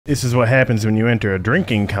This is what happens when you enter a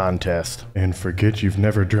drinking contest. And forget you've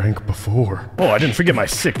never drank before. Oh, I didn't forget my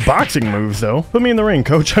sick boxing moves, though. Put me in the ring,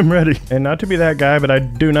 coach. I'm ready. And not to be that guy, but I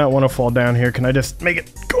do not want to fall down here. Can I just make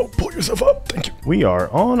it? Go, pull yourself up. Thank you. We are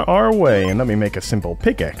on our way. And let me make a simple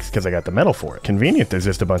pickaxe, because I got the metal for it. Convenient, there's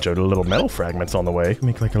just a bunch of little metal fragments on the way.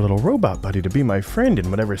 Make like a little robot buddy to be my friend in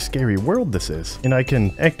whatever scary world this is. And I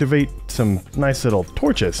can activate some nice little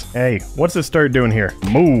torches. Hey, what's this start doing here?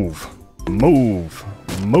 Move. Move.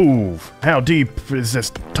 Move. How deep is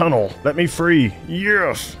this tunnel? Let me free.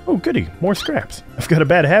 Yes. Oh, goody. More scraps. I've got a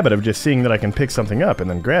bad habit of just seeing that I can pick something up and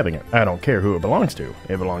then grabbing it. I don't care who it belongs to.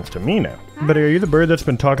 It belongs to me now. Buddy, are you the bird that's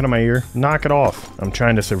been talking to my ear? Knock it off. I'm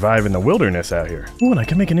trying to survive in the wilderness out here. Ooh, and I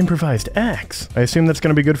can make an improvised axe. I assume that's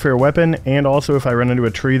going to be good for a weapon, and also if I run into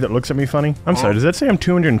a tree that looks at me funny. I'm sorry, does that say I'm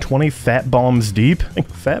 220 fat bombs deep?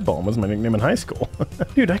 Fat bomb was my nickname in high school.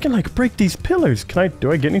 Dude, I can like break these pillars.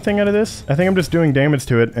 Do I get anything out of this? I think I'm just doing damage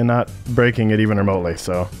to it and not breaking it even remotely,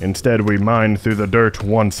 so instead we mine through the dirt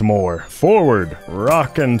once more. Forward,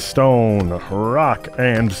 rock and stone, rock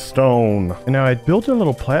and stone. And now I built a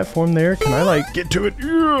little platform there. Can I like get to it?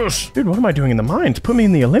 Yes! Dude, what am I doing in the mines? Put me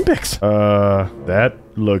in the Olympics. That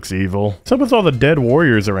looks evil. What's up with all the dead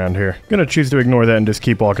warriors around here? I'm gonna choose to ignore that and just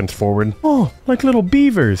keep walking forward. Oh, like little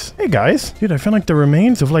beavers. Hey guys. Dude, I found like the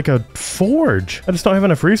remains of like a forge. I just don't have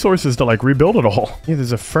enough resources to like rebuild it all. Yeah,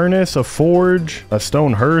 there's a furnace, a forge, a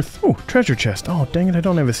stone hearth. Oh, treasure chest. Oh, dang it, I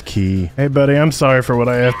don't have his key. Hey buddy, I'm sorry for what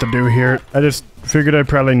I have to do here. I just figured I'd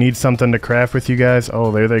probably need something to craft with you guys.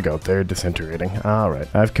 Oh, there they go. They're disintegrating. All right.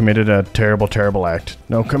 I've committed a terrible, terrible act.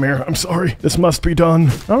 No, come here. I'm sorry. This must be done.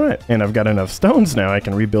 All right. And I've got enough stones now. I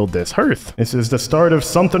can rebuild this hearth. This is the start of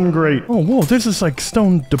something great. Oh, whoa. There's this like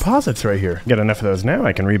stone deposits right here. Got enough of those now.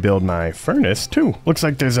 I can rebuild my furnace too. Looks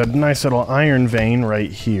like there's a nice little iron vein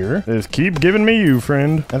right here. Just keep giving me you,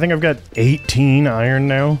 friend. I think I've got 18 iron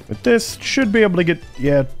now. But this should be able to get,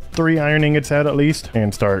 yeah, 3 iron ingots out at least,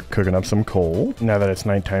 and start cooking up some coal. Now that it's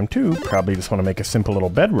nighttime too, probably just want to make a simple little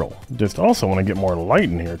bedroll. Just also want to get more light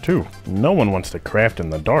in here too. No one wants to craft in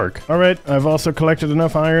the dark. All right, I've also collected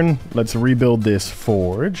enough iron. Let's rebuild this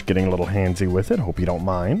forge. Getting a little handsy with it. Hope you don't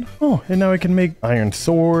mind. Oh, and now I can make iron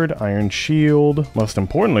sword, iron shield. Most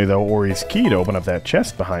importantly though, Ori's key to open up that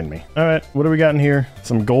chest behind me. All right, what do we got in here?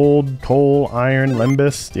 Some gold, coal, iron,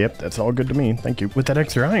 limbus. Yep, that's all good to me. Thank you. With that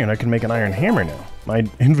extra iron, I can make an iron hammer now. My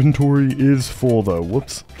inventory is full though.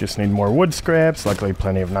 Whoops. Just need more wood scraps. Luckily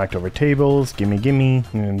plenty of knocked over tables. Gimme, gimme.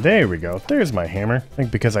 And there we go. There's my hammer. I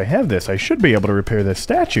think because I have this, I should be able to repair this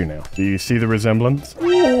statue now. Do you see the resemblance?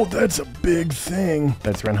 Oh, that's a big thing.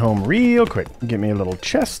 Let's run home real quick. Get me a little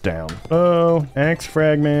chest down. Oh, axe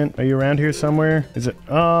fragment. Are you around here somewhere? Is it?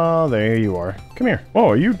 Oh, there you are. Come here. Oh,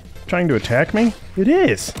 are you trying to attack me? It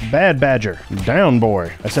is. Bad badger. Down,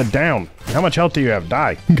 boy. I said down. How much health do you have?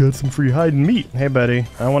 Die. Got some free hide and meat. Hey, buddy.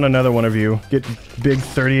 I want another one of you. Get big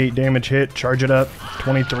 38 damage hit. Charge it up.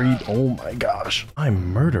 23. Oh, my gosh.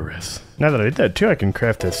 I'm murderous. Now that I did that, too, I can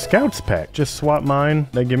craft a scouts pack. Just swap mine.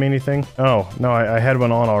 They give me anything? Oh, no, I had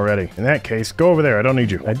one on already. In that case, go over there. I don't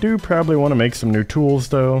need you. I do probably want to make some new tools,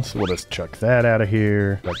 though, so we'll just chuck that out of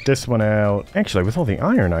here. Let this one out. Actually, with all the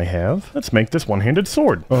iron I have, let's make this one-handed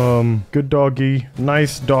sword. Good doggy.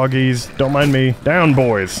 Nice doggies. Don't mind me. Down,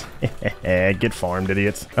 boys. Get farmed,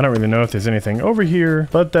 idiots. I don't really know if there's anything over here,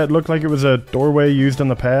 but that looked like it was a doorway used in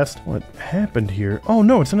the past. What happened here? Oh,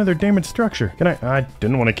 no, it's another damaged structure. I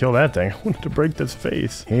didn't want to kill that thing. I wanted to break this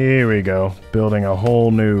face. Here we go. Building a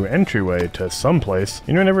whole new entryway to someplace.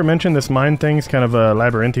 You know, I never mentioned this mine thing's kind of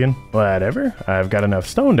labyrinthian. Whatever. I've got enough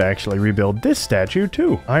stone to actually rebuild this statue,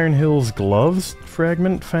 too. Iron Hill's gloves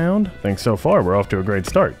fragment found. I think so far we're off to a great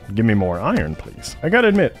start. Give me more iron, please. I gotta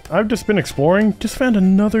admit, I've just been exploring, just found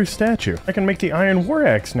another statue. I can make the iron war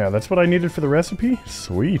axe now. That's what I needed for the recipe.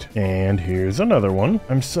 Sweet. And here's another one.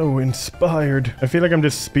 I'm so inspired. I feel like I'm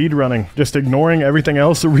just speed running, just ignoring everything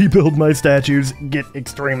else to rebuild my statues, get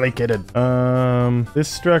extremely kitted. This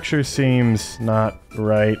structure seems not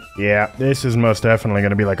right. Yeah, this is most definitely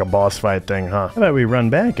gonna be like a boss fight thing, huh? How about we run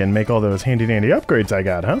back and make all those handy dandy upgrades I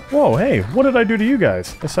got, huh? Whoa, hey, what did I do to you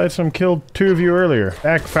guys? Aside from killed 2 of you earlier.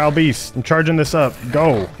 Back, foul beast. I'm charging this up.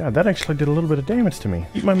 Go. God, that actually did a little bit of damage to me.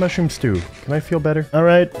 Eat my mushroom stew. Can I feel better? All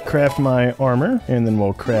right, craft my armor, and then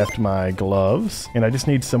we'll craft my gloves. And I just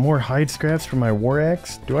need some more hide scraps for my war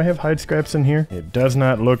axe. Do I have hide scraps in here? It does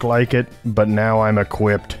not look like it, but now I'm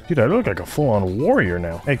equipped. Dude, I look like a full-on warrior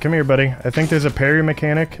now. Hey, come here, buddy. I think there's a parry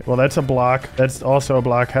mechanic. Well, that's a block. That's also a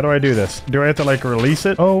block. How do I do this? Do I have to, like, release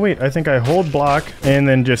it? Oh, wait. I think I hold block and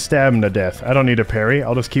then just stab them to death. I don't need a parry.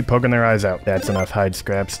 I'll just keep poking their eyes out. That's enough hide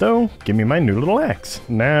scraps, though. Give me my new little axe.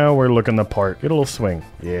 Now we're looking the part. Get a little swing.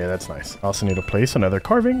 Yeah, that's that's nice. Also need to place another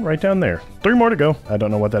carving right down there. 3 more to go. I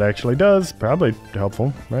don't know what that actually does. Probably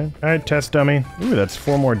helpful, right? All right, test dummy. Ooh, that's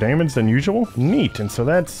 4 more damage than usual. Neat, and so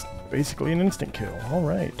that's basically an instant kill. All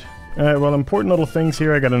right. Alright, well, important little things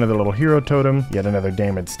here. I got another little hero totem, yet another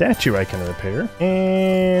damaged statue I can repair,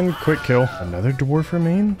 and quick kill. Another dwarf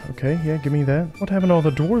remain? Okay, yeah, give me that. What happened to all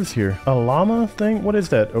the dwarves here? A llama thing? What is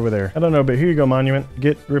that over there? I don't know, but here you go, monument.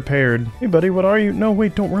 Get repaired. Hey, buddy, what are you? No,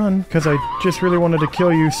 wait, don't run, because I just really wanted to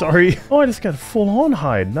kill you. Sorry. Oh, I just got full-on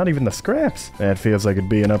hide, not even the scraps. That feels like it'd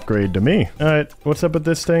be an upgrade to me. Alright, what's up with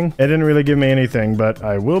this thing? It didn't really give me anything, but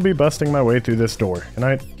I will be busting my way through this door. Can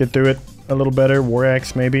I get through it a little better? War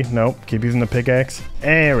axe, maybe? Nope. Keep using the pickaxe.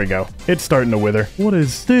 There we go. It's starting to wither. What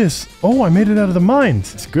is this? Oh, I made it out of the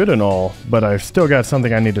mines. It's good and all, but I've still got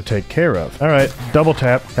something I need to take care of. All right, double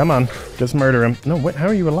tap. Come on. Just murder him. No, wait, how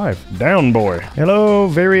are you alive? Down, boy. Hello,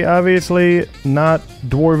 very obviously not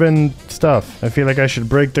dwarven stuff. I feel like I should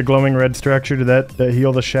break the glowing red structure to that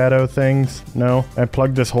heal the shadow things. No, I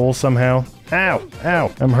plugged this hole somehow. Ow,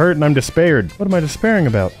 ow, I'm hurt and I'm despaired. What am I despairing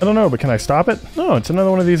about? I don't know, but can I stop it? No, it's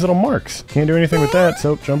another one of these little marks. Can't do anything with that,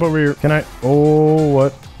 so jump over here. Can I? Oh,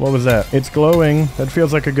 what? What was that? It's glowing. That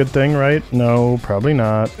feels like a good thing, right? No, probably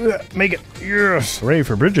not. Ugh, make it. Yes. Hooray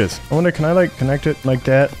for bridges. I wonder, can I like connect it like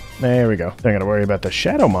that? There we go. Don't gotta worry about the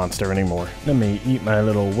shadow monster anymore. Let me eat my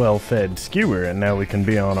little well-fed skewer and now we can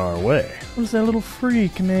be on our way. What's that little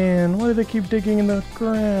freak, man? Why do they keep digging in the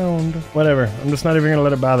ground? Whatever. I'm just not even gonna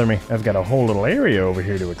let it bother me. I've got a whole little area over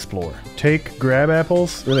here to explore. Take grab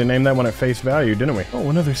apples. Really named that one at face value, didn't we?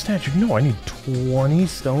 Oh, another statue. No, I need 20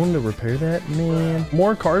 stone to repair that, man.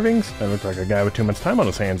 More carvings? That looks like a guy with too much time on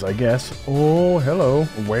his hands, I guess. Oh, hello.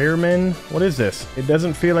 Wereman? What is this? It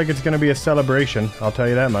doesn't feel like it's gonna be a celebration, I'll tell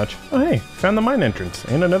you that much. Oh, hey, found the mine entrance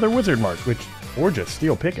and another wizard mark, which, or just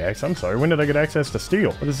steel pickaxe. I'm sorry, when did I get access to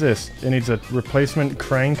steel? What is this? It needs a replacement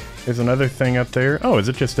crank. There's another thing up there. Oh, is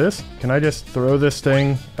it just this? Can I just throw this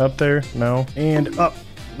thing up there? No. And up.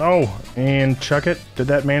 No. And chuck it. Did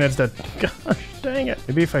that manage that? Gosh, dang it.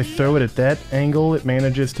 Maybe if I throw it at that angle, it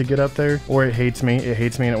manages to get up there. Or it hates me. It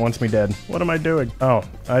hates me and it wants me dead. What am I doing? Oh,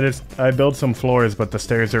 I built some floors, but the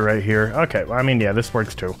stairs are right here. Okay, well, I mean, yeah, this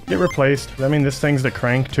works too. Get replaced. Does that mean this thing's the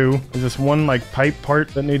crank too? Is this one, like, pipe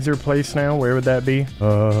part that needs replaced now? Where would that be?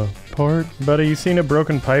 Part? Buddy, you seen a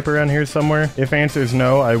broken pipe around here somewhere? If answer is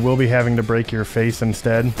no, I will be having to break your face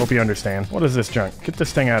instead. Hope you understand. What is this junk? Get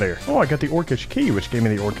this thing out of here. Oh, I got the orcish key, which gave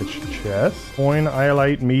me the orcish chest. Coin,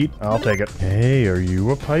 iolite, meat. I'll take it. Hey, are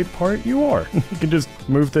you a pipe part? You are. You can just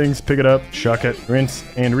move things, pick it up, chuck it, rinse,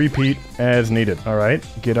 and repeat as needed. All right,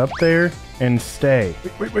 get up there and stay.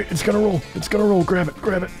 Wait, it's gonna roll. It's gonna roll. Grab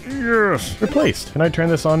it. Yes. Replaced. Can I turn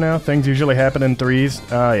this on now? Things usually happen in threes.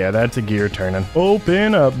 Ah, yeah, that's a gear turning.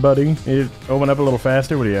 Open up, buddy. It open up a little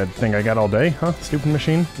faster. What do you think I got all day? Huh? Stupid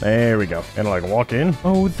machine? There we go. And like walk in.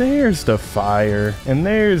 Oh, there's the fire. And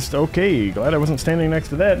there's, okay, glad I wasn't standing next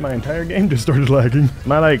to that. My entire game just started lagging.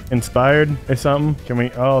 Am I like inspired or something? Can we,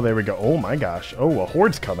 oh, there we go. Oh my gosh. Oh, a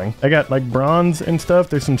horde's coming. I got like bronze and stuff.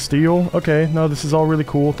 There's some steel. Okay, no, this is all really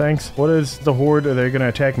cool. Thanks. What is the horde? Are they gonna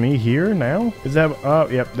attack me here now? Is that, oh,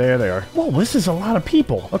 yep, there they are. Whoa, this is a lot of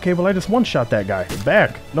people. Okay, well, I just one-shot that guy. Get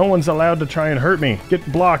back. No one's allowed to try and hurt me. Get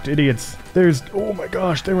blocked, idiots. There's, oh my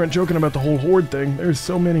gosh, they weren't joking about the whole horde thing. There's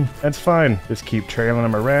so many. That's fine. Just keep trailing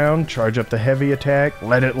them around, charge up the heavy attack,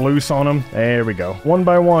 let it loose on them. There we go. One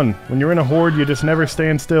by one. When you're in a horde, you just never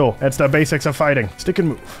stand still. That's the basics of fighting. Stick and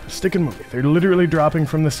move. Stick and move. They're literally dropping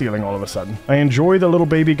from the ceiling all of a sudden. I enjoy the little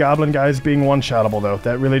baby goblin guys being one-shottable, though.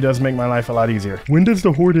 That really does make my life a lot easier. When does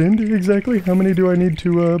the horde end exactly? How many do I need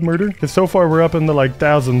to murder? Because so far we're up in the like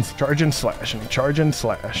thousands. Charge and slash and charge and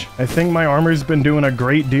slash. I think my armor's been doing a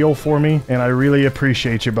great deal for me, and I really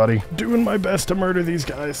appreciate you, buddy. Doing my best to murder these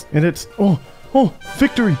guys. And it's, oh,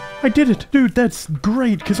 victory! I did it! Dude, that's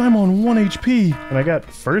great, because I'm on 1 HP. And I got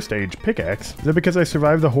first age pickaxe. Is it because I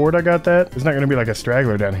survived the horde I got that? There's not going to be like a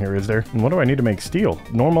straggler down here, is there? And what do I need to make steel?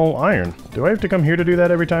 Normal iron. Do I have to come here to do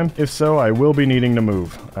that every time? If so, I will be needing to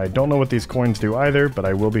move. I don't know what these coins do either, but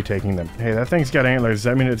I will be taking them. Hey, that thing's got antlers. Does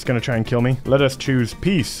that mean it's going to try and kill me? Let us choose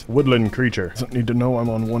peace. Woodland creature. Doesn't need to know I'm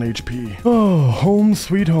on 1 HP. Oh, home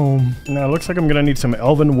sweet home. Now, it looks like I'm going to need some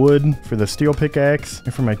elven wood for the steel pickaxe.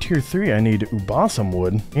 And for my tier 3, I need balsam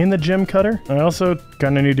wood and the gem cutter. I also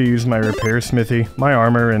kind of need to use my repair smithy. My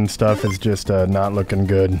armor and stuff is just not looking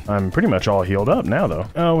good. I'm pretty much all healed up now though.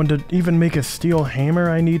 Oh, and to even make a steel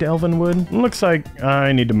hammer I need elven wood. Looks like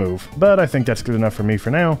I need to move, but I think that's good enough for me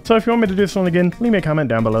for now. So if you want me to do this one again, leave me a comment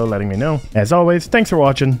down below letting me know. As always, thanks for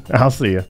watching. I'll see you.